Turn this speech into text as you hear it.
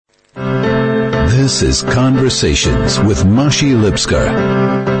This is Conversations with Mashi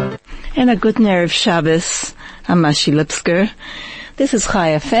Lipsker. And a good Erev Shabbos. I'm Mashi Lipsker. This is Chai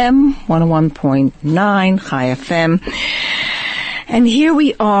FM, 101.9 Chai FM. And here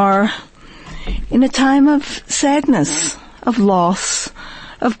we are in a time of sadness, of loss,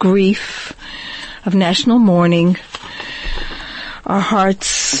 of grief, of national mourning. Our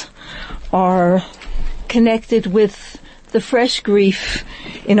hearts are connected with the fresh grief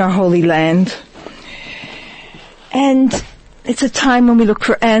in our holy land. And it's a time when we look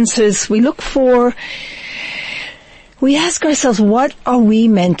for answers. We ask ourselves, what are we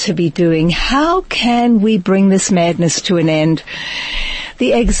meant to be doing? How can we bring this madness to an end?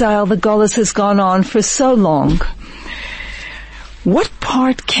 The exile, the Golus has gone on for so long. What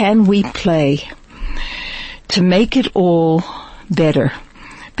part can we play to make it all better?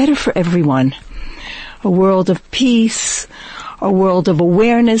 Better for everyone. A world of peace, a world of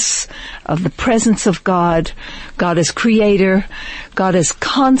awareness of the presence of God. God as creator, God as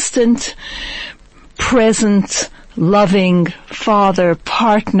constant, present, loving father,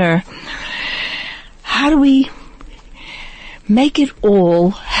 partner. How do we make it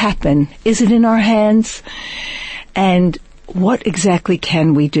all happen? Is it in our hands? And what exactly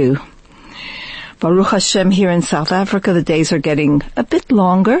can we do? Baruch Hashem, here in South Africa, the days are getting a bit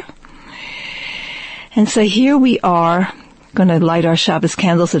longer. And so here we are, going to light our Shabbos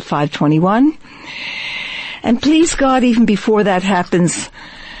candles at 5:21. And please God, even before that happens,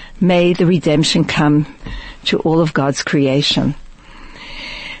 may the redemption come to all of God's creation.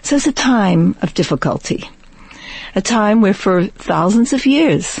 So it's a time of difficulty. A time where for thousands of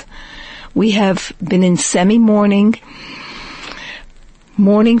years we have been in semi-mourning,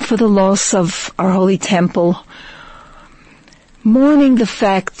 mourning for the loss of our holy temple, mourning the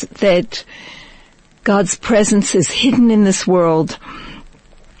fact that God's presence is hidden in this world.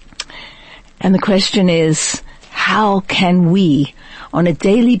 And the question is, how can we, on a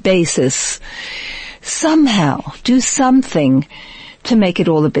daily basis, somehow do something to make it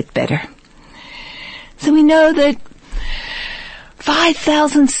all a bit better? So we know that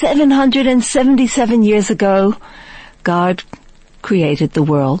 5,777 years ago, God created the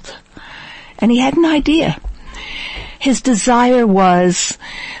world. And he had an idea. His desire was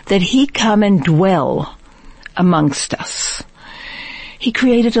that he come and dwell amongst us. He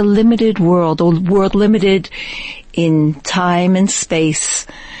created a limited world, a world limited in time and space,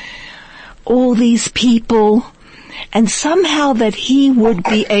 all these people, and somehow that he would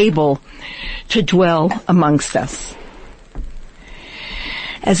be able to dwell amongst us.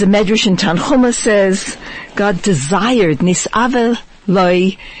 As the Medrash in Tanchuma says, God desired, nis'ave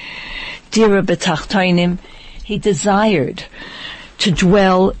loi dira betachtonim, he desired to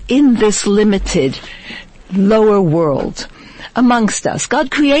dwell in this limited lower world amongst us.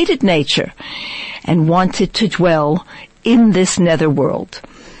 God created nature and wanted to dwell in this nether world.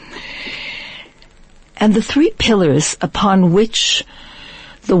 And the three pillars upon which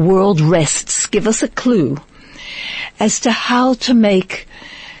the world rests give us a clue as to how to make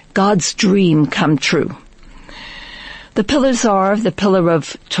God's dream come true. The pillars are the pillar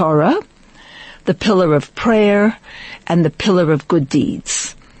of Torah, the pillar of prayer, and the pillar of good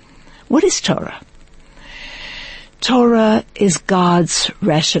deeds. What is Torah? Torah is God's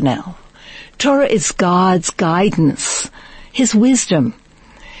rationale. Torah is God's guidance, his wisdom.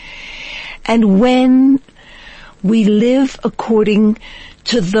 And when we live according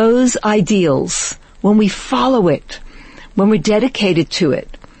to those ideals, when we follow it, when we're dedicated to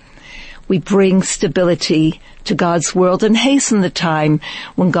it, we bring stability to God's world and hasten the time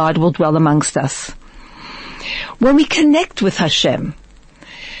when God will dwell amongst us. When we connect with Hashem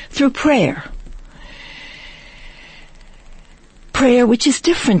through prayer which is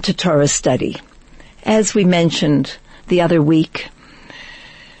different to Torah study. As we mentioned the other week,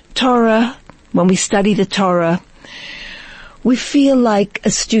 Torah, when we study the Torah, we feel like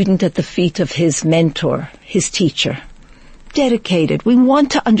a student at the feet of his mentor, his teacher. Dedicated. We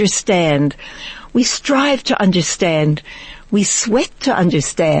want to understand. We strive to understand. We sweat to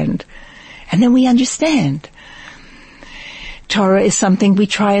understand. And then we understand. Torah is something we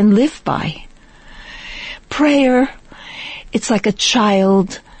try and live by. Prayer, it's like a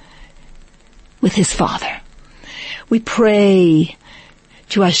child with his father. We pray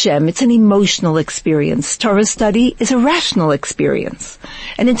to Hashem. It's an emotional experience. Torah study is a rational experience,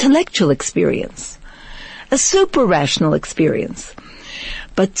 an intellectual experience, a super rational experience.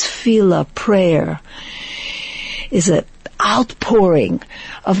 But tefillah, prayer, is an outpouring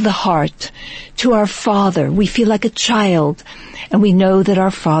of the heart to our Father. We feel like a child, and we know that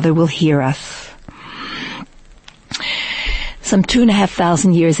our Father will hear us. some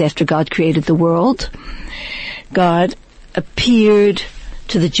 2,500 years after God created the world, God appeared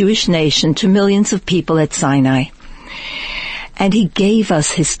to the Jewish nation, to millions of people at Sinai. And he gave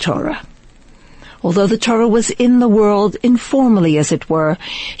us his Torah. Although the Torah was in the world, informally as it were,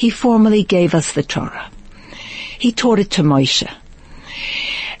 he formally gave us the Torah. He taught it to Moshe.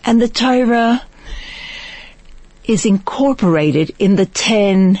 And the Torah is incorporated in the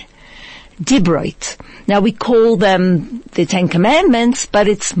 10 Dibrot. Now we call them the 10 Commandments, but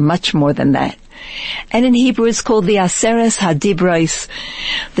it's much more than that. And in Hebrew it's called the Aseres HaDibros,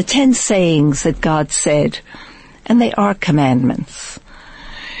 the 10 sayings that God said. And they are commandments.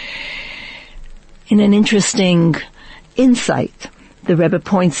 In an interesting insight, the Rebbe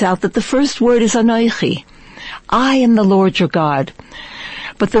points out that the first word is Anochi. I am the Lord your God.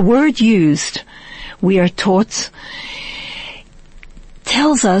 But the word used, we are taught,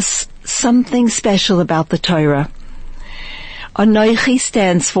 tells us something special about the Torah. Anochi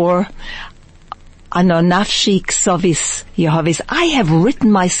stands for Ano nafshi ksovis Yehovis. I have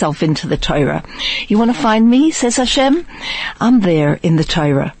written myself into the Torah. You want to find me, says Hashem? I'm there in the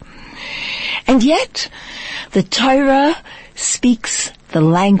Torah. And yet, the Torah speaks the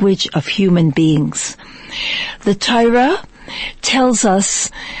language of human beings. The Torah tells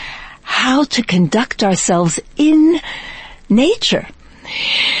us how to conduct ourselves in nature.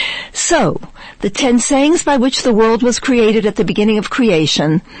 So, the 10 sayings by which the world was created at the beginning of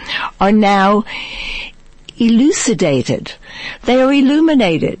creation are now elucidated. They are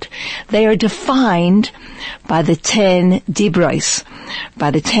illuminated. They are defined by the 10 Dibros,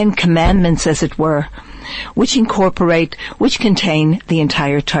 by the 10 commandments as it were, which contain the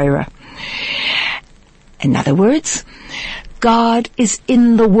entire Torah. In other words, God is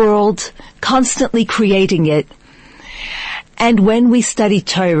in the world, constantly creating it. And when we study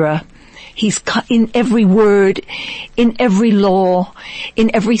Torah, He's in every word, in every law,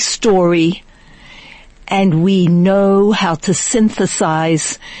 in every story, and we know how to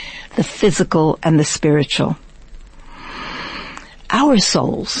synthesize the physical and the spiritual. Our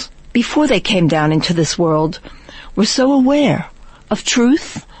souls, before they came down into this world, were so aware of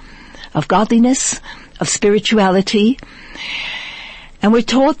truth, of godliness, of spirituality, and we're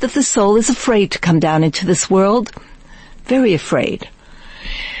taught that the soul is afraid to come down into this world, very afraid,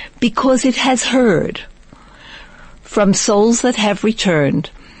 because it has heard from souls that have returned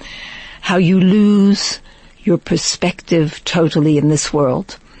how you lose your perspective totally in this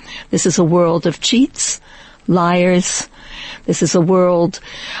world. This is a world of cheats, liars. This is a world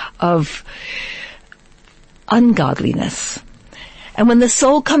of ungodliness. And when the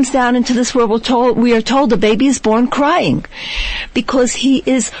soul comes down into this world, we are told the baby is born crying because he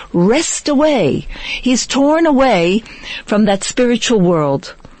is wrested away. He is torn away from that spiritual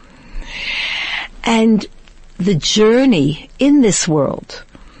world. And the journey in this world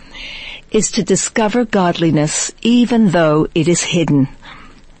is to discover godliness even though it is hidden.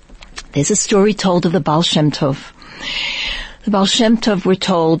 There's a story told of the Baal Shem Tov. The Baal Shem Tov, we're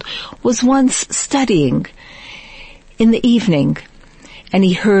told, was once studying in the evening, and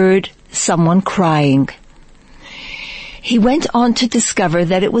he heard someone crying. He went on to discover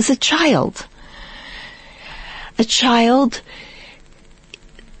that it was a child. A child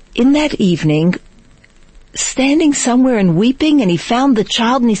in that evening standing somewhere and weeping, and he found the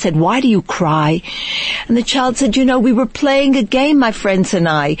child and he said, "Why do you cry?" And the child said, "We were playing a game, my friends and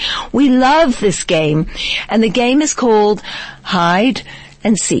I. We love this game. And the game is called hide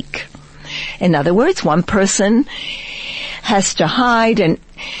and seek." In other words, one person has to hide and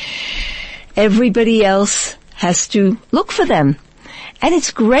everybody else has to look for them. And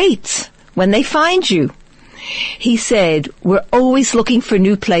it's great when they find you. He said, "We're always looking for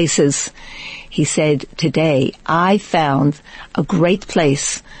new places." He said, "Today I found a great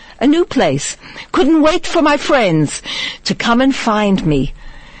place, a new place. Couldn't wait for my friends to come and find me."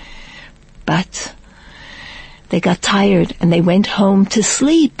 But they got tired and they went home to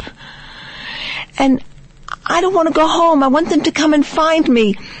sleep. And I don't want to go home. I want them to come and find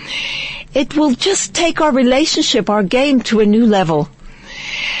me. It will just take our relationship, our game to a new level.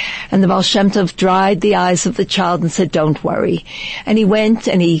 And the Baal Shem Tov dried the eyes of the child and said, "Don't worry." And he went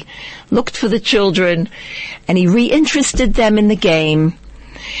and he looked for the children and he reinterested them in the game.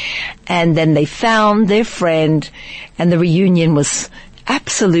 And then they found their friend and the reunion was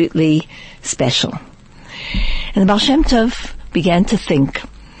absolutely special. And the Baal Shem Tov began to think,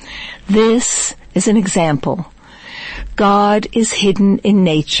 this is an example. God is hidden in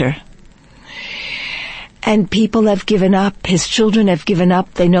nature. And people have given up. His children have given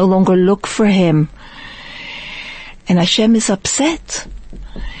up. They no longer look for him. And Hashem is upset.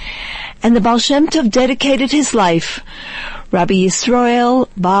 And the Baal Shem Tov dedicated his life Rabbi Yisrael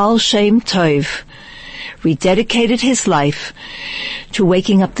Baal Shem Tov rededicated his life to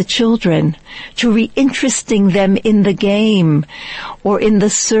waking up the children, to reinteresting them in the game or in the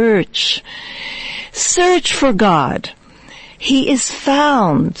search. Search for God. He is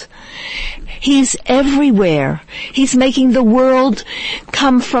found. He's everywhere. He's making the world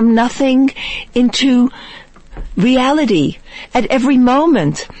come from nothing into reality at every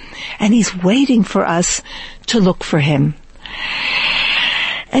moment. And he's waiting for us to look for him.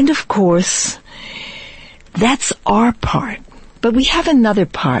 And of course, that's our part. But we have another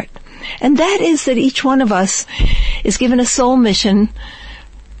part. And that is that each one of us is given a soul mission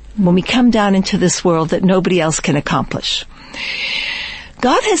when we come down into this world that nobody else can accomplish.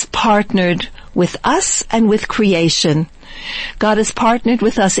 God has partnered with us and with creation. God has partnered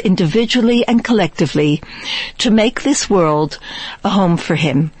with us individually and collectively to make this world a home for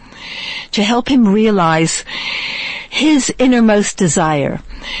him, to help him realize his innermost desire,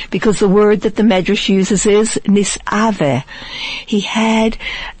 because the word that the Medrash uses is nisave. He had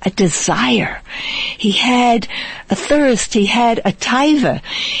a desire. He had a thirst. He had a taiva.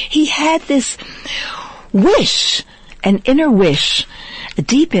 He had this wish, an inner wish, a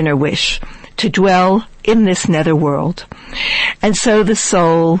deep inner wish to dwell in this netherworld. And so the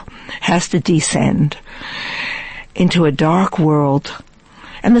soul has to descend into a dark world.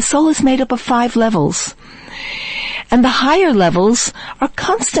 And the soul is made up of 5 levels. And the higher levels are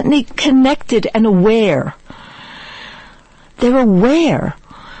constantly connected and aware. They're aware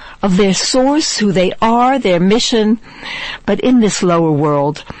of their source, who they are, their mission. But in this lower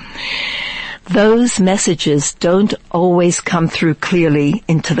world, those messages don't always come through clearly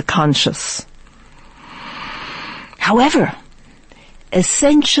into the conscious. However,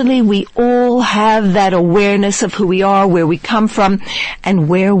 essentially we all have that awareness of who we are, where we come from, and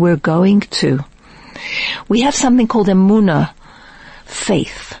where we're going to. We have something called emunah,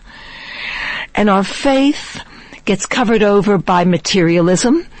 faith. And our faith gets covered over by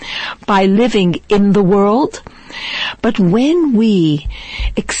materialism, by living in the world. But when we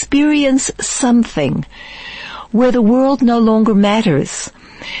experience something where the world no longer matters,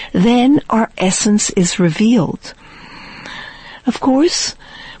 then our essence is revealed. Of course,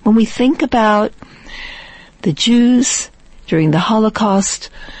 when we think about the Jews during the Holocaust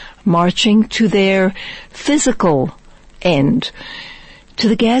marching to their physical end, to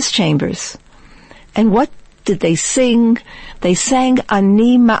the gas chambers, and what did they sing? They sang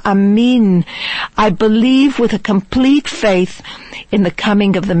Ani Ma'amin, I believe with a complete faith in the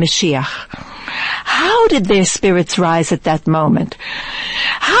coming of the Mashiach. How did their spirits rise at that moment?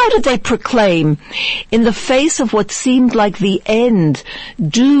 How did they proclaim, in the face of what seemed like the end,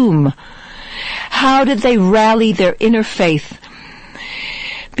 doom? How did they rally their inner faith?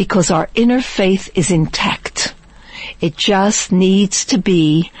 Because our inner faith is intact. It just needs to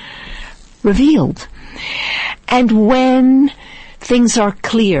be revealed. And when things are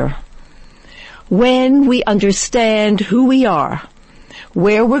clear, when we understand who we are,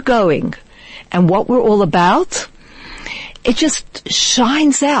 where we're going, and what we're all about, it just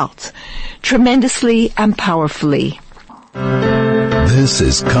shines out tremendously and powerfully. This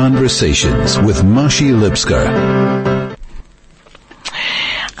is Conversations with Mashi Lipsker.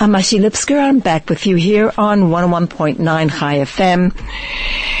 I'm Mashi Lipsker. I'm back with you here on 101.9 Chai FM.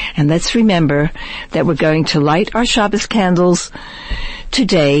 And let's remember that we're going to light our Shabbos candles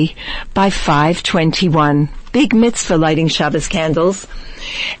today by 5:21. Big mitzvah lighting Shabbos candles.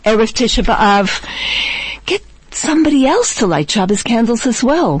 Erev Tisha B'Av. Get somebody else to light Shabbos candles as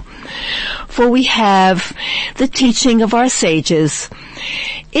well. For we have the teaching of our sages.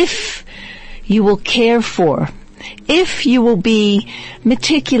 If you will care for, if you will be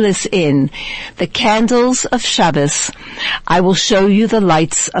meticulous in the candles of Shabbos, I will show you the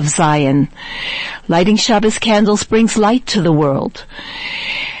lights of Zion. Lighting Shabbos candles brings light to the world.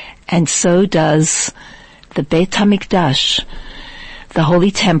 And so does the Beit HaMikdash, the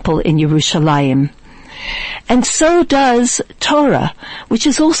Holy Temple in Yerushalayim. And so does Torah, which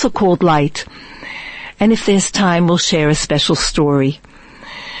is also called light. And if there's time, we'll share a special story.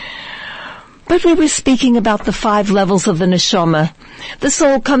 But we were speaking about the 5 levels of the neshama. The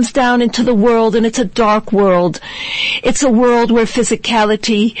soul comes down into the world, and it's a dark world. It's a world where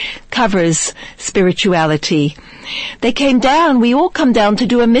physicality covers spirituality. They came down, we all come down to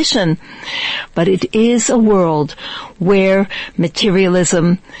do a mission. But it is a world where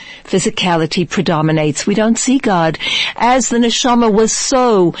materialism, physicality predominates. We don't see God, as the neshama was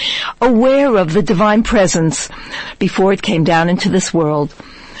so aware of the divine presence before it came down into this world.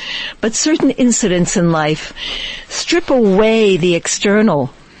 But certain incidents in life strip away the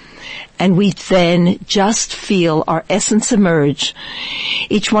external and we then just feel our essence emerge.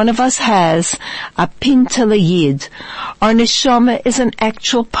 Each one of us has a pintel yid. Our neshama is an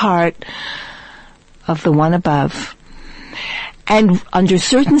actual part of the one above. And under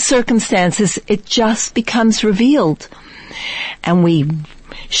certain circumstances, it just becomes revealed. And we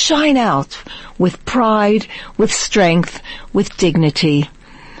shine out with pride, with strength, with dignity.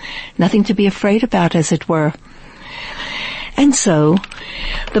 Nothing to be afraid about, as it were. And so,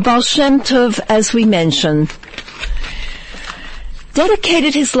 the Baal Shem Tov, as we mentioned,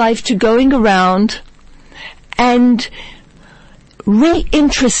 dedicated his life to going around and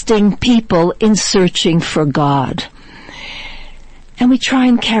reinteresting people in searching for God. And we try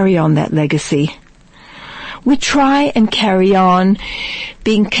and carry on that legacy. We try and carry on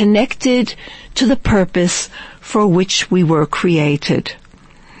being connected to the purpose for which we were created.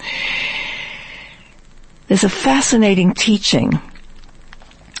 There's a fascinating teaching.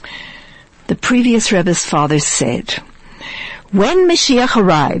 The previous Rebbe's father said, when Mashiach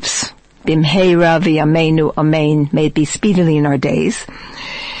arrives, Bimheira v'yameinu amen, may it be speedily in our days,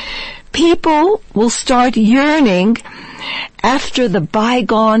 people will start yearning after the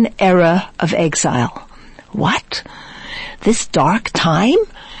bygone era of exile. What? This dark time?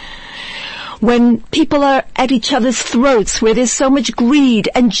 When people are at each other's throats, where there's so much greed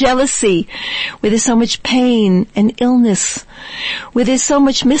and jealousy, where there's so much pain and illness, where there's so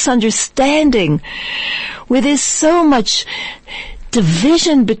much misunderstanding, where there's so much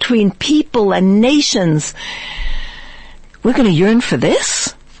division between people and nations. We're going to yearn for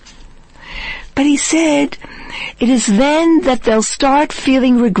this? But he said, it is then that they'll start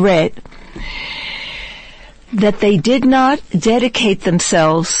feeling regret that they did not dedicate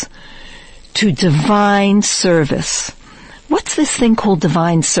themselves to divine service. What's this thing called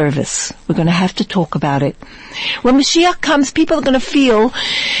divine service? We're going to have to talk about it. When Mashiach comes, people are going to feel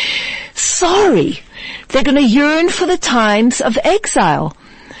sorry. They're going to yearn for the times of exile.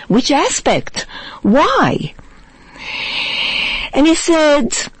 Which aspect? Why? And he said,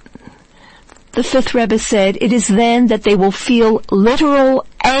 the fifth Rebbe said, it is then that they will feel literal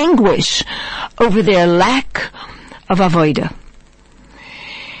anguish over their lack of avodah.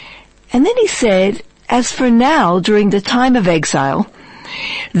 And then he said, as for now, during the time of exile,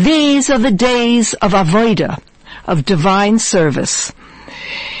 these are the days of avodah, of divine service,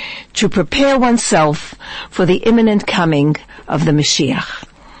 to prepare oneself for the imminent coming of the Mashiach.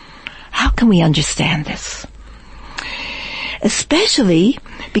 How can we understand this? Especially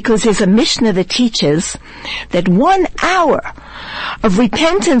because there's a Mishnah that teaches that 1 hour of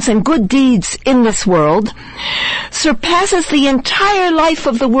repentance and good deeds in this world surpasses the entire life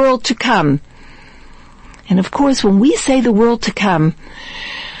of the world to come. And of course, when we say the world to come,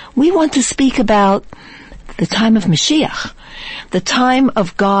 we want to speak about the time of Mashiach, the time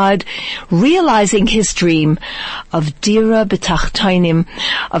of God realizing his dream of Dira B'Tachtainim,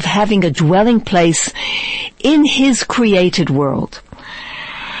 of having a dwelling place in his created world.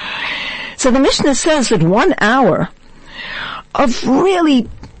 So the Mishnah says that 1 hour of really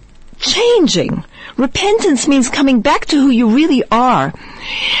changing. Repentance means coming back to who you really are.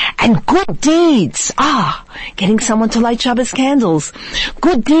 And good deeds. Getting someone to light Shabbos candles.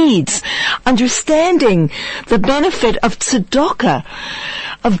 Good deeds. Understanding the benefit of tzedakah,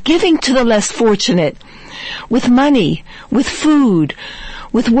 of giving to the less fortunate. With money, with food,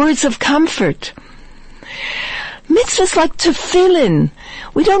 with words of comfort. Mitzvahs like tefillin.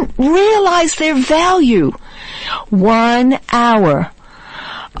 We don't realize their value. 1 hour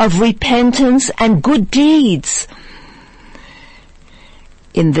of repentance and good deeds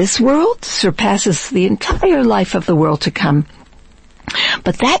in this world surpasses the entire life of the world to come.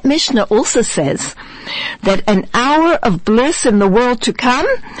 But that Mishnah also says that 1 hour of bliss in the world to come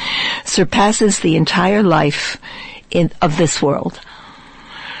surpasses the entire life of this world.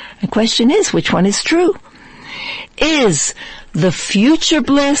 The question is, which one is true? Is the future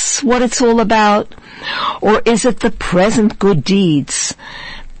bliss what it's all about? Or is it the present good deeds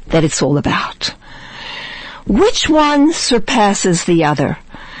that it's all about? Which one surpasses the other?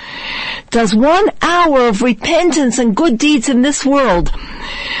 Does 1 hour of repentance and good deeds in this world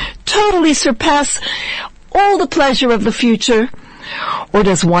totally surpass all the pleasure of the future? Or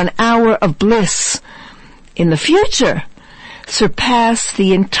does 1 hour of bliss in the future surpass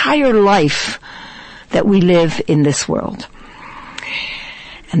the entire life that we live in this world?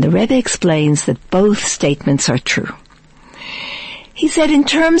 And the Rebbe explains that both statements are true. He said, in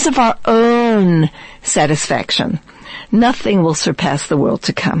terms of our own satisfaction, nothing will surpass the world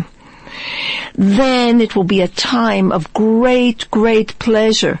to come. Then it will be a time of great, great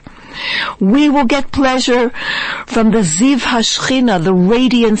pleasure We will get pleasure from the Ziv HaShechina, the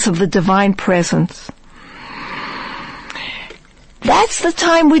radiance of the divine presence. That's the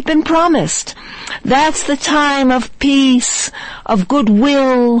time we've been promised. That's the time of peace, of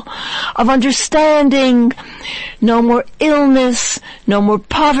goodwill, of understanding. No more illness, no more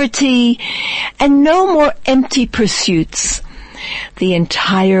poverty, and no more empty pursuits. The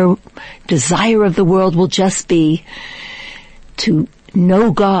entire desire of the world will just be to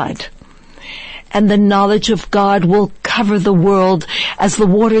know God. And the knowledge of God will cover the world as the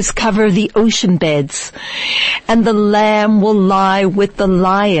waters cover the ocean beds. And the lamb will lie with the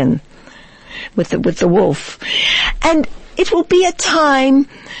lion, with the wolf. And it will be a time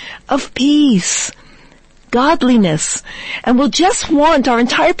of peace, godliness. And we'll just want, our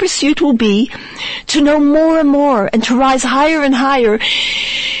entire pursuit will be to know more and more and to rise higher and higher,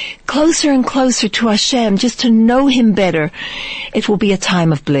 closer and closer to Hashem, just to know Him better. It will be a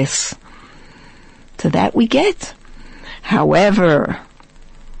time of bliss. So that we get. However,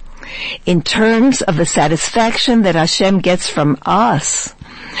 in terms of the satisfaction that Hashem gets from us,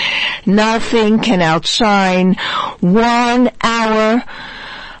 nothing can outshine 1 hour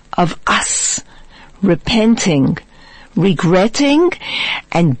of us repenting, regretting,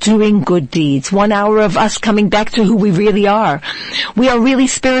 and doing good deeds. 1 hour of us coming back to who we really are. We are really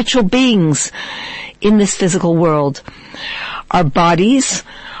spiritual beings in this physical world. Our bodies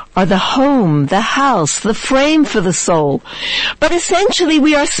are the home, the house, the frame for the soul. But essentially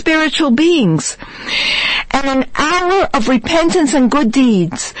we are spiritual beings. And an hour of repentance and good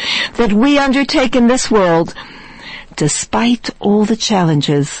deeds that we undertake in this world, despite all the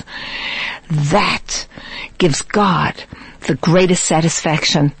challenges, that gives God the greatest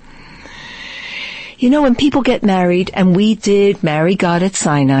satisfaction. You know, when people get married, and we did marry God at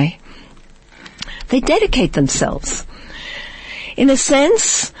Sinai, they dedicate themselves. In a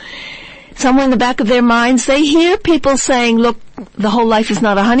sense, somewhere in the back of their minds, they hear people saying, look, the whole life is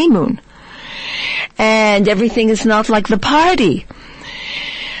not a honeymoon. And everything is not like the party.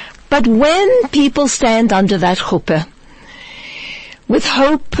 But when people stand under that chuppah, with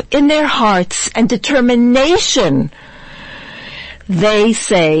hope in their hearts and determination, they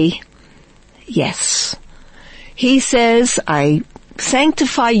say, yes. He says, I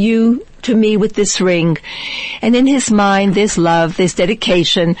sanctify you to me with this ring. And in his mind there's love, there's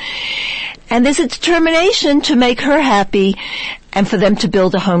dedication, and there's a determination to make her happy and for them to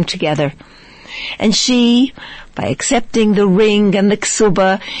build a home together. And she, by accepting the ring and the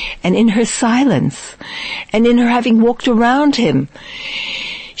ksuba, and in her silence, and in her having walked around him,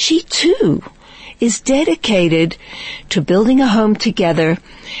 she too is dedicated to building a home together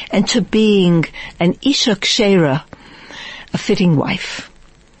and to being an isha kshera, a fitting wife.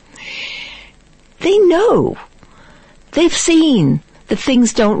 They know, they've seen that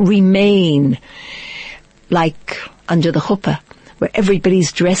things don't remain like under the chuppah, where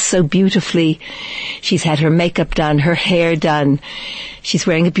everybody's dressed so beautifully. She's had her makeup done, her hair done. She's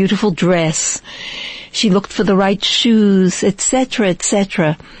wearing a beautiful dress. She looked for the right shoes, etc.,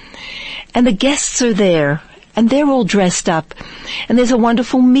 etc. And the guests are there, and they're all dressed up. And there's a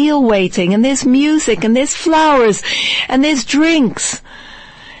wonderful meal waiting, and there's music, and there's flowers, and there's drinks.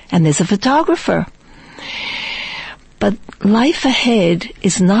 And there's a photographer. But life ahead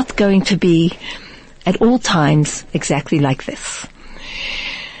is not going to be at all times exactly like this.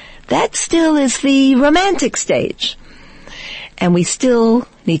 That still is the romantic stage. And we still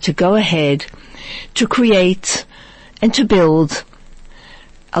need to go ahead to create and to build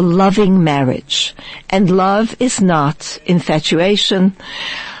a loving marriage. And love is not infatuation.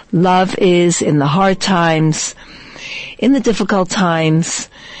 Love is in the hard times, in the difficult times,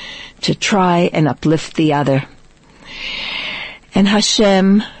 to try and uplift the other. And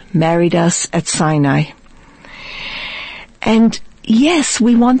Hashem married us at Sinai. And yes,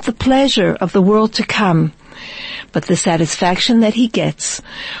 we want the pleasure of the world to come, but the satisfaction that He gets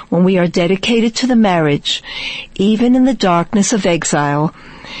when we are dedicated to the marriage, even in the darkness of exile,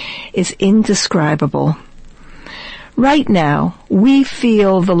 is indescribable. Right now, we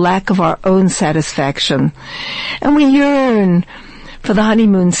feel the lack of our own satisfaction, and we yearn for the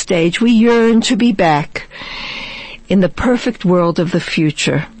honeymoon stage. We yearn to be back in the perfect world of the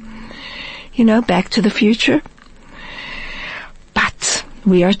future. You know, Back to the Future. But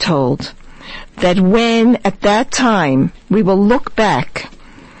we are told that when at that time we will look back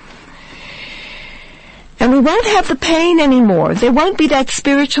and we won't have the pain anymore, there won't be that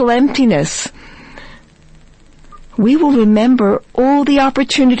spiritual emptiness. We will remember all the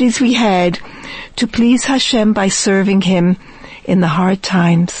opportunities we had to please Hashem by serving Him in the hard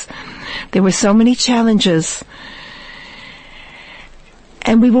times. There were so many challenges.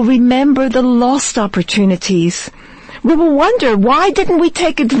 And we will remember the lost opportunities. We will wonder, why didn't we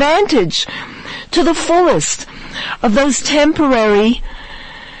take advantage to the fullest of those temporary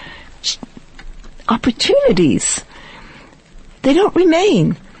opportunities? They don't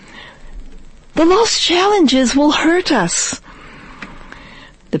remain. The lost challenges will hurt us.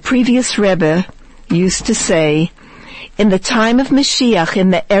 The previous Rebbe used to say, in the time of Mashiach, in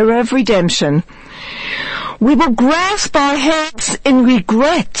the era of redemption, we will grasp our heads in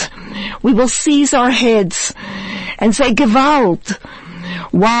regret. We will seize our heads and say Gewalt.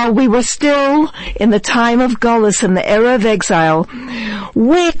 While we were still in the time of Golus, in the era of exile,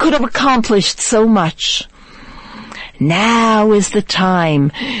 we could have accomplished so much. Now is the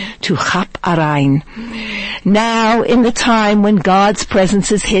time to chap arain. Now, in the time when God's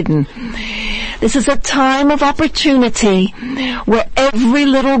presence is hidden. This is a time of opportunity where every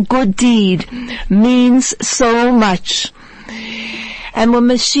little good deed means so much. And when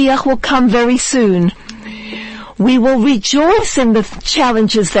Mashiach will come very soon, we will rejoice in the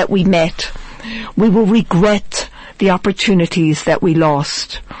challenges that we met. We will regret the opportunities that we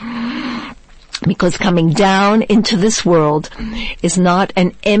lost. Because coming down into this world is not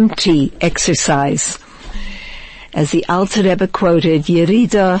an empty exercise. As the Alter Rebbe quoted,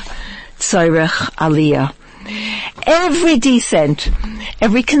 Yerida Tzorech Aliyah. Every descent,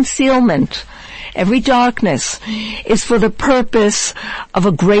 every concealment, every darkness is for the purpose of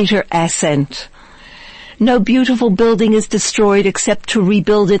a greater ascent. No beautiful building is destroyed except to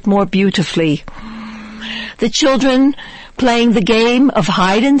rebuild it more beautifully. The children playing the game of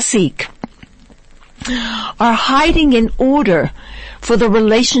hide and seek are hiding in order for the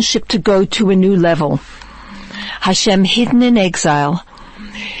relationship to go to a new level. Hashem hidden in exile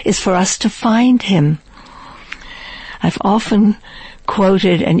is for us to find Him. I've often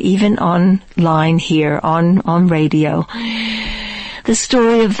quoted, and even online here on radio, the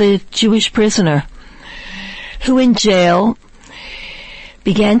story of the Jewish prisoner who in jail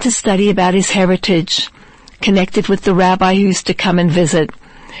began to study about his heritage, connected with the rabbi who used to come and visit,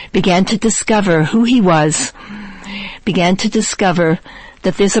 began to discover who he was, began to discover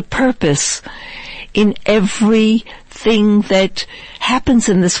that there's a purpose in everything that happens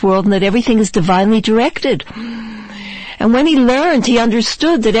in this world and that everything is divinely directed. And when he learned, he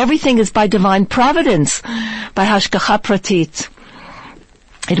understood that everything is by divine providence, by hashgacha pratit.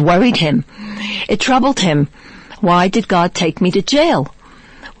 It worried him. It troubled him. Why did God take me to jail?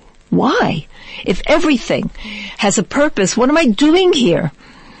 Why? If everything has a purpose, what am I doing here?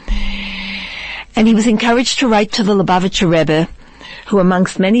 And he was encouraged to write to the Lubavitcher Rebbe, who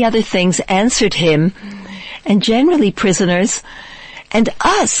amongst many other things answered him, and generally prisoners, and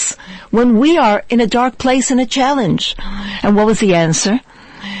us, when we are in a dark place and a challenge. And what was the answer?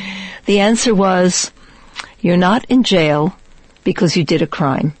 The answer was, you're not in jail because you did a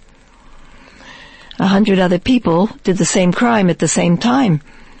crime. 100 other people did the same crime at the same time.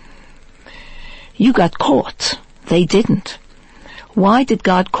 You got caught. They didn't. Why did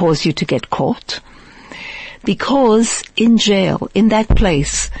God cause you to get caught? Because in jail, in that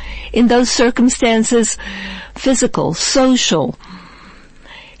place, in those circumstances, physical, social,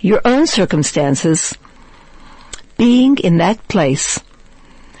 your own circumstances, being in that place,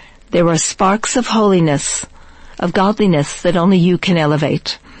 there are sparks of holiness, of godliness that only you can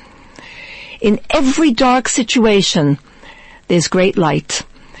elevate. In every dark situation, there's great light.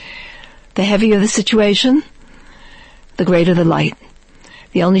 The heavier the situation, the greater the light.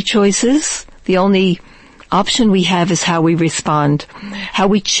 The only choices, the only option we have is how we respond, how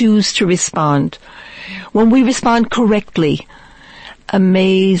we choose to respond. When we respond correctly,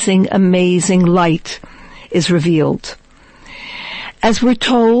 amazing, amazing light is revealed. As we're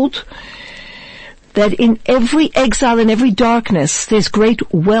told that in every exile, in every darkness, there's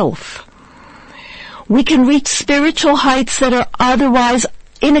great wealth. We can reach spiritual heights that are otherwise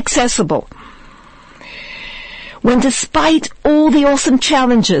inaccessible. When despite all the awesome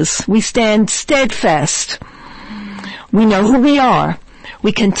challenges, we stand steadfast, we know who we are,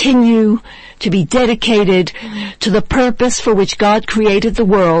 we continue to be dedicated to the purpose for which God created the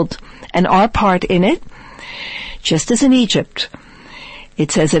world and our part in it, just as in Egypt.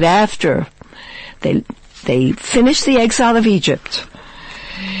 It says that after they finished the exile of Egypt,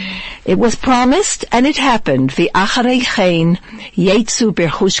 it was promised, and it happened. V'acharei chen yetzu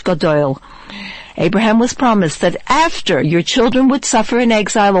b'chush gadol. Abraham was promised that after your children would suffer in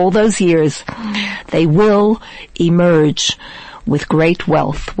exile all those years, they will emerge with great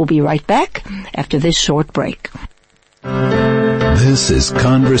wealth. We'll be right back after this short break. This is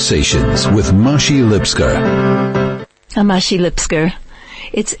Conversations with Mashi Lipsker. I'm Mashi Lipsker.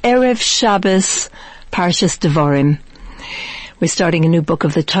 It's Erev Shabbos, Parshas Devarim. We're starting a new book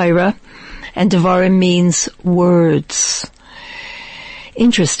of the Torah, and Devarim means words.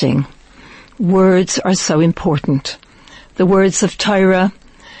 Interesting. Words are so important. The words of Torah,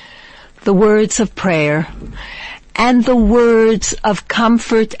 the words of prayer, and the words of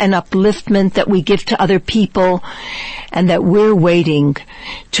comfort and upliftment that we give to other people and that we're waiting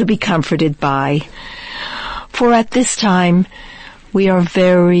to be comforted by. For at this time, we are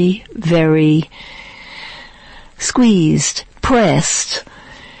very, very squeezed, pressed,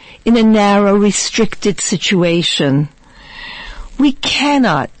 in a narrow, restricted situation. We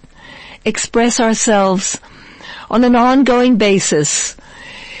cannot express ourselves on an ongoing basis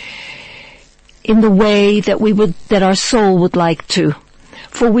in the way that our soul would like to.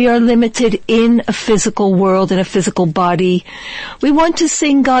 For we are limited in a physical world, in a physical body. We want to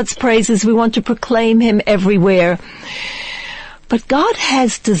sing God's praises. We want to proclaim Him everywhere. But God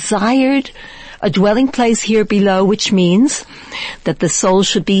has desired a dwelling place here below, which means that the soul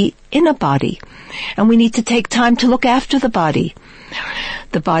should be in a body. And we need to take time to look after the body.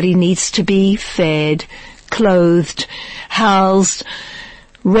 The body needs to be fed, clothed, housed,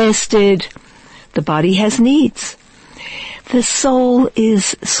 rested. The body has needs. The soul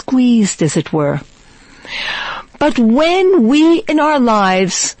is squeezed, as it were. But when we in our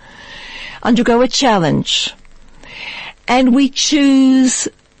lives undergo a challenge and we choose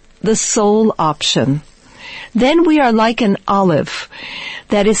the soul option, then we are like an olive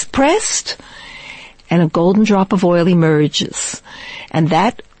that is pressed and a golden drop of oil emerges. And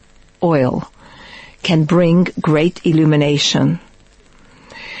that oil can bring great illumination.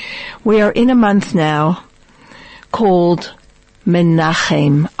 We are in a month now called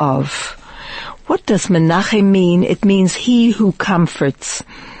Menachem Av. What does Menachem mean? It means he who comforts.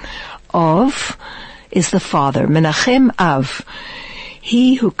 Av is the Father. Menachem Av.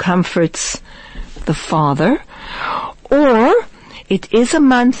 He who comforts the Father. Or it is a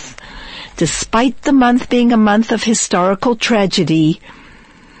month, despite the month being a month of historical tragedy,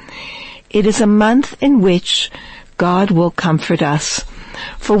 it is a month in which God will comfort us.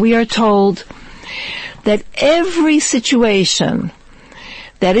 For we are told that every situation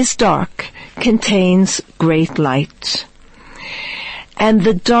that is dark contains great light. And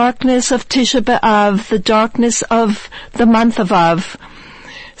the darkness of Tisha B'Av, the darkness of the month of Av,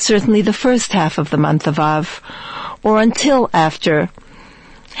 certainly the first half of the month of Av, or until after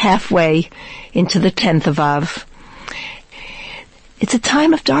halfway into the 10th of Av, it's a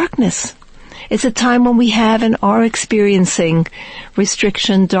time of darkness. It's a time when we have and are experiencing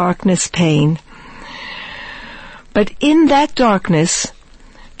restriction, darkness, pain. But in that darkness,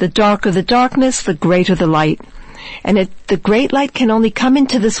 the darker the darkness, the greater the light. And the great light can only come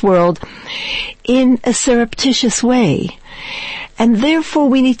into this world in a surreptitious way. And therefore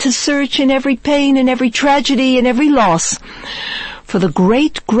we need to search in every pain and every tragedy and every loss for the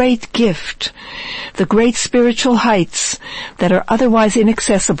great, great gift, the great spiritual heights that are otherwise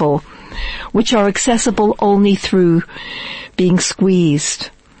inaccessible, which are accessible only through being squeezed.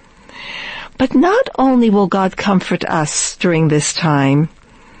 But not only will God comfort us during this time,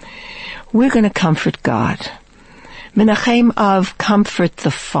 we're going to comfort God. Menachem Av, comfort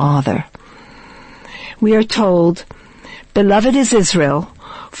the Father. We are told, beloved is Israel,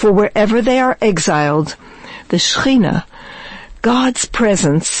 for wherever they are exiled, the Shekhinah, God's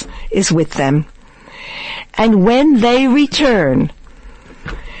presence, is with them. And when they return,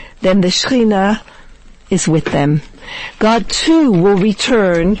 then the Shekhinah is with them. God too will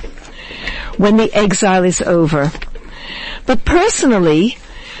return when the exile is over. But personally,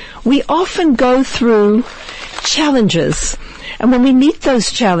 we often go through challenges. And when we meet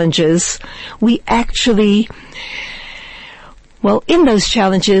those challenges, we actually, in those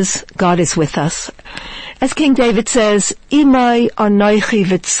challenges, God is with us. As King David says, Imai anoichi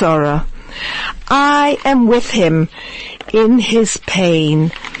v'tzara. I am with him in his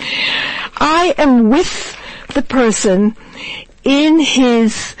pain. I am with the person in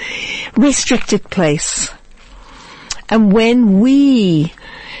his restricted place. And when we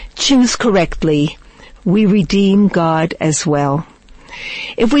choose correctly, we redeem God as well.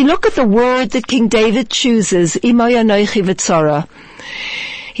 If we look at the word that King David chooses, Imai anoichi v'tzara,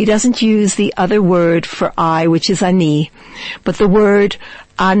 he doesn't use the other word for I, which is ani, but the word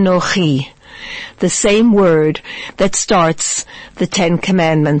anochi, the same word that starts the 10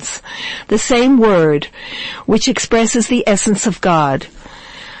 Commandments, the same word which expresses the essence of God.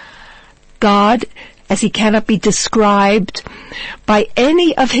 God, as he cannot be described by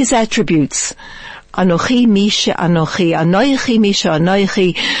any of his attributes, Anochi Misha Anochi, Anoichi Misha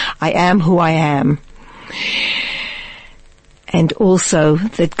Anoichi, I am who I am. And also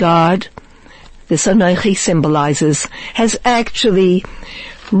that God, this Anochi symbolizes, has actually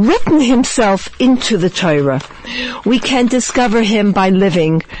written himself into the Torah. We can discover him by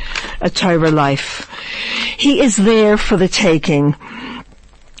living a Torah life. He is there for the taking.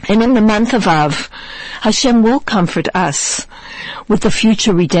 And in the month of Av, Hashem will comfort us with the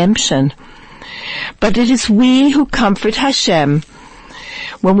future redemption. But it is we who comfort Hashem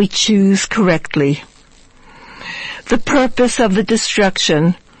when we choose correctly. The purpose of the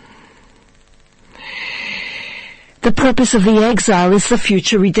destruction, the purpose of the exile is the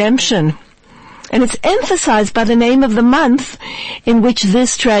future redemption. And it's emphasized by the name of the month in which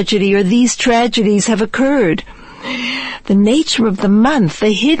this tragedy or these tragedies have occurred. The nature of the month,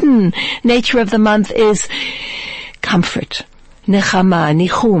 the hidden nature of the month is comfort, nechama,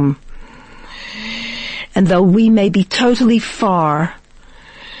 nichum. And though we may be totally far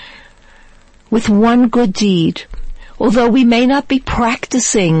with one good deed, although we may not be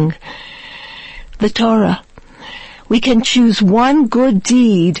practicing the Torah, we can choose one good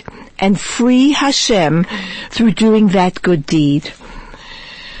deed and free Hashem through doing that good deed.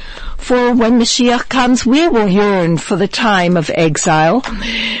 For when Mashiach comes, we will yearn for the time of exile,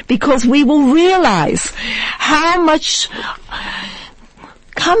 because we will realize how much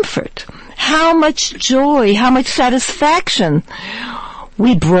comfort, how much joy, how much satisfaction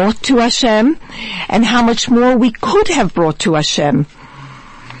we brought to Hashem, and how much more we could have brought to Hashem.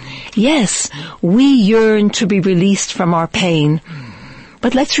 Yes, we yearn to be released from our pain.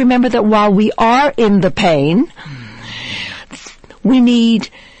 But let's remember that while we are in the pain, we need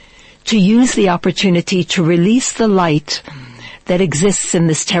to use the opportunity to release the light that exists in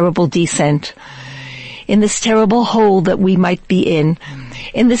this terrible descent, in this terrible hole that we might be in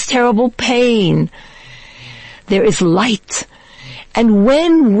this terrible pain. There is light. And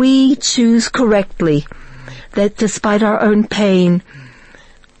when we choose correctly, that despite our own pain,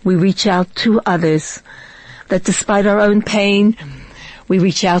 we reach out to others, that despite our own pain, we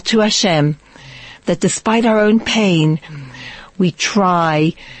reach out to Hashem, that despite our own pain, we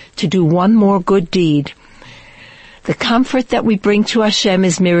try to do one more good deed. The comfort that we bring to Hashem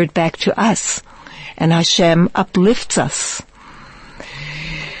is mirrored back to us, and Hashem uplifts us.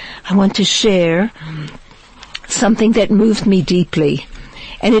 I want to share something that moved me deeply,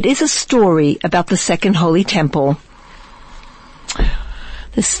 and it is a story about the second Holy Temple.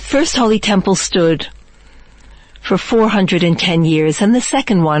 This first Holy Temple stood for 410 years, and the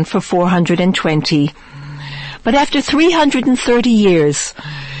second one for 420. But after 330 years,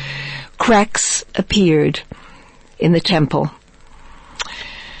 cracks appeared in the temple.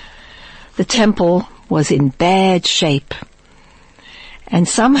 The temple was in bad shape. And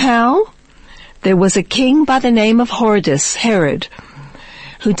somehow, there was a king by the name of Herod,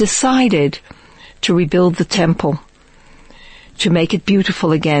 who decided to rebuild the temple, to make it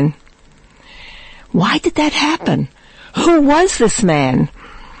beautiful again. Why did that happen? Who was this man?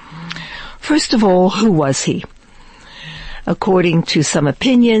 First of all, who was he? According to some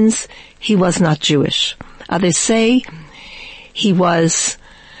opinions, he was not Jewish. Others say he was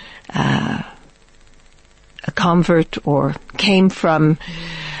a convert or came from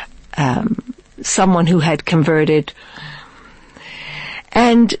someone who had converted.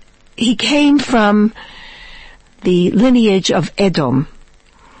 And he came from the lineage of Edom.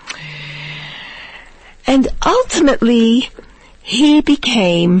 And ultimately, he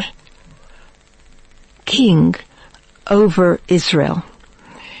became king over Israel.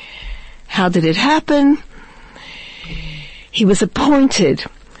 How did it happen? He was appointed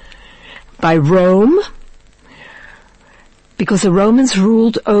by Rome, because the Romans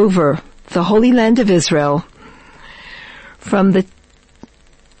ruled over the Holy Land of Israel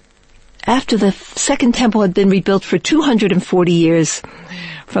after the Second Temple had been rebuilt for 240 years.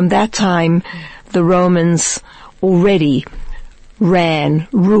 From that time, the Romans already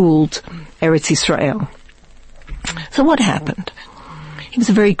ruled Eretz Israel. So what happened? He was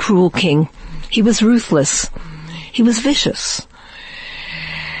a very cruel king. He was ruthless. He was vicious.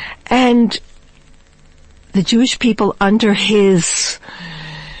 And the Jewish people under his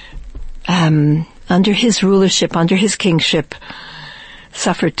rulership, under his kingship,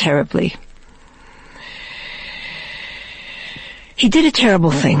 suffered terribly. He did a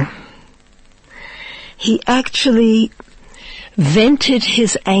terrible thing. He actually vented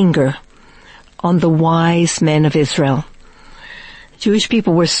his anger on the wise men of Israel. Jewish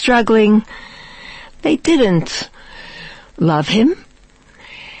people were struggling. They didn't love him,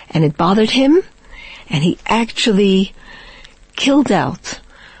 and it bothered him, and he actually killed out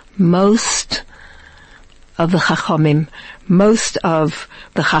most of the Chachamim, most of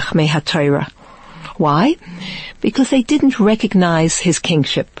the Chachmei HaTorah. Why? Because they didn't recognize his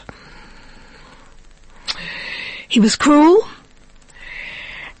kingship. He was cruel,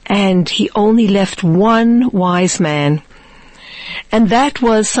 and he only left one wise man, and that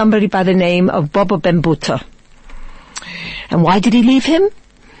was somebody by the name of Baba Ben Butta. And why did he leave him?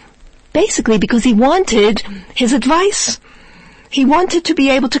 Basically because he wanted his advice. He wanted to be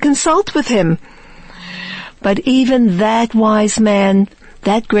able to consult with him. But even that wise man,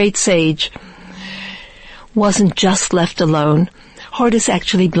 that great sage, wasn't just left alone. Hortus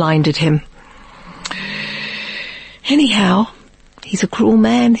actually blinded him. Anyhow, he's a cruel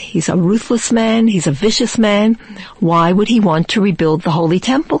man, he's a ruthless man, he's a vicious man. Why would he want to rebuild the Holy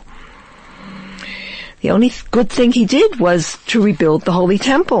Temple? The only good thing he did was to rebuild the Holy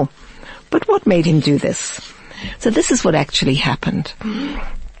Temple. But what made him do this? So this is what actually happened.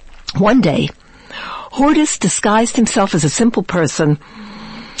 One day, Hortus disguised himself as a simple person,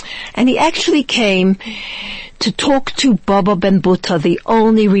 and he actually came to talk to Baba Ben Butta, the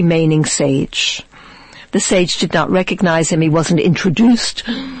only remaining sage. The sage did not recognize him. He wasn't introduced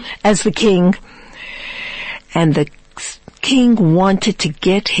as the king. And the king wanted to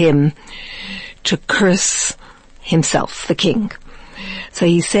get him to curse himself, the king. So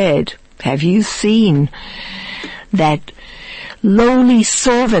he said, have you seen that lowly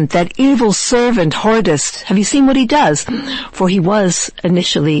servant, that evil servant, Hortus? Have you seen what he does? For he was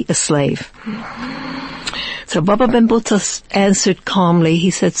initially a slave. So Baba Ben Butta answered calmly.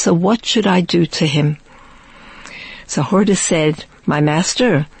 He said, so what should I do to him? So Hortus said, my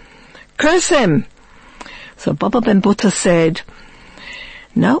master, curse him. So Baba Ben Butta said,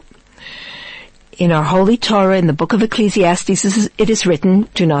 no. In our holy Torah, in the book of Ecclesiastes, it is written,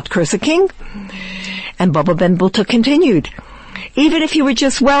 do not curse a king. And Baba Ben Butta continued, even if he were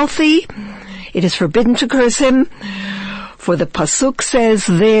just wealthy, it is forbidden to curse him. For the Pasuk says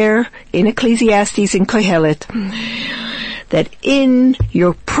there in Ecclesiastes in Kohelet that in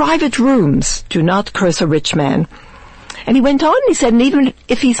your private rooms do not curse a rich man. And he went on, he said, and even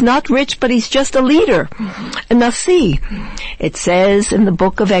if he's not rich, but he's just a leader, a Nasi. It says in the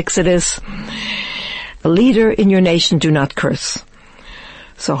book of Exodus, a leader in your nation do not curse.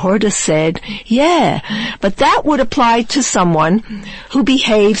 So Hortus said, yeah, but that would apply to someone who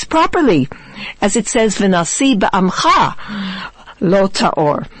behaves properly. As it says, v'nasi ba'amcha lo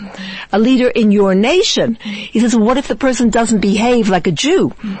ta'or. A leader in your nation. He says, well, what if the person doesn't behave like a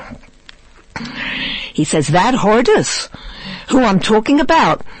Jew? He says, that Hortus, who I'm talking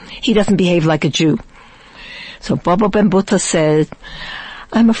about, he doesn't behave like a Jew. So Baba Ben Butta said,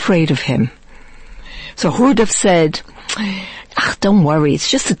 I'm afraid of him. So Hortus said, don't worry, it's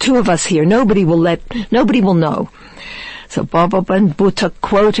just the two of us here. Nobody will know. So Baba Ben Butta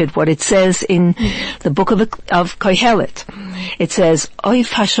quoted what it says in the book of Kohelet. It says,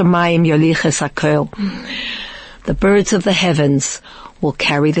 Oif hashamayim yoliches hakol. The birds of the heavens will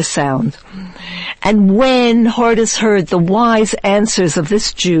carry the sound. And when Hortus heard the wise answers of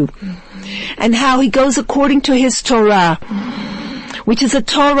this Jew, and how he goes according to his Torah, which is a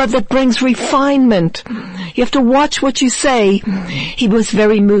Torah that brings refinement. You have to watch what you say. He was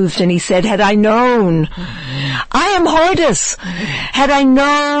very moved and he said, had I known, I am Hortus, had I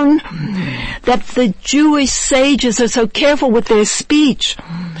known that the Jewish sages are so careful with their speech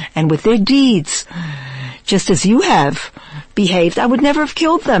and with their deeds, just as you have behaved, I would never have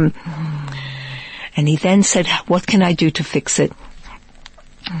killed them. And he then said, what can I do to fix it?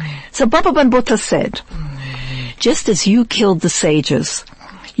 So Baba Ben Butta said, just as you killed the sages,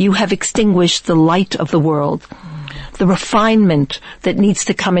 you have extinguished the light of the world, the refinement that needs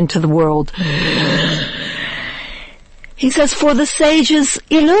to come into the world. He says, for the sages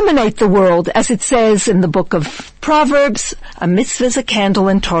illuminate the world, as it says in the book of Proverbs, a mitzvah is a candle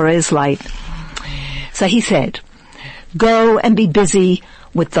and Torah is light. So he said, go and be busy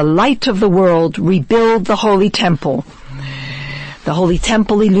with the light of the world, rebuild the Holy Temple. The Holy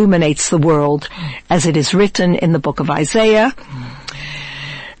Temple illuminates the world, as it is written in the book of Isaiah,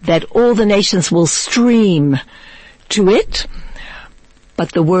 that all the nations will stream to it,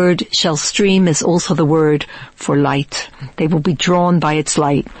 but the word shall stream is also the word for light. They will be drawn by its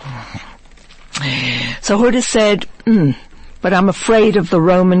light. So Hortus said, but I'm afraid of the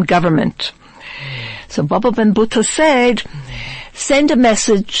Roman government. So Baba Ben Butta said, send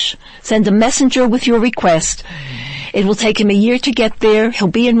a messenger with your request. It will take him a year to get there. He'll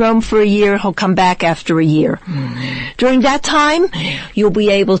be in Rome for a year. He'll come back after a year. During that time, you'll be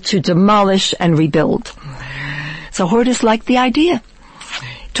able to demolish and rebuild. So Hortus liked the idea.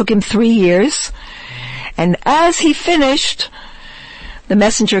 It took him 3 years. And as he finished, the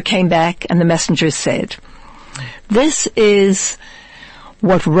messenger came back and the messenger said, this is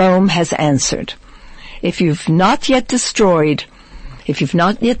what Rome has answered. If you've not yet destroyed, if you've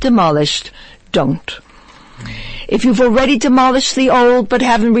not yet demolished, don't. If you've already demolished the old but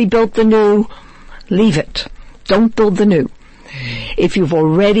haven't rebuilt the new, leave it. Don't build the new. If you've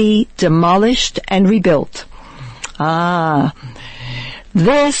already demolished and rebuilt,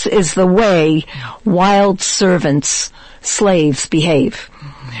 this is the way wild servants, slaves behave.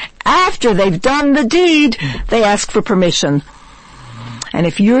 After they've done the deed, they ask for permission. And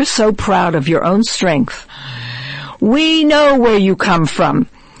if you're so proud of your own strength, we know where you come from.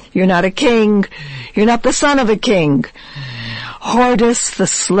 You're not a king. You're not the son of a king. Hortus the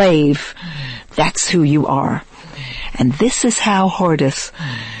slave, that's who you are. And this is how Hortus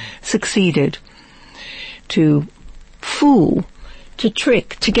succeeded to fool, to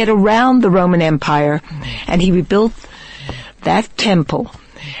trick, to get around the Roman Empire. And he rebuilt that temple,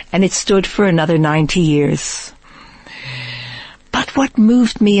 and it stood for another 90 years. But what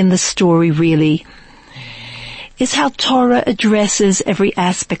moved me in the story really is how Torah addresses every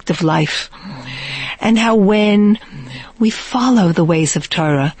aspect of life, and how when we follow the ways of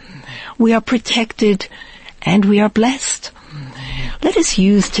Torah, we are protected and we are blessed. Let us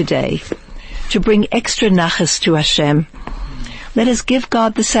use today to bring extra Nachas to Hashem. Let us give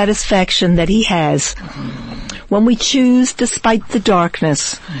God the satisfaction that He has when we choose despite the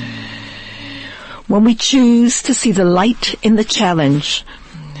darkness, when we choose to see the light in the challenge,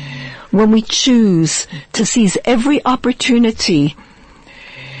 when we choose to seize every opportunity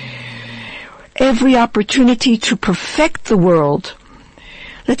to perfect the world.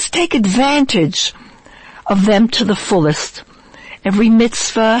 Let's take advantage of them to the fullest. Every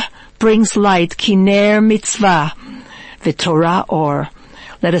mitzvah brings light, kiner mitzvah, v'torah or.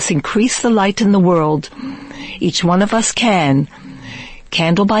 Let us increase the light in the world. Each one of us can,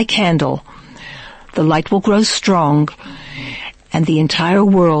 candle by candle. The light will grow strong, and the entire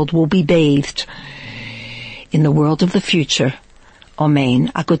world will be bathed in the world of the future.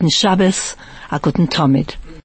 Amen. A guten Shabbos, a guten Tamid.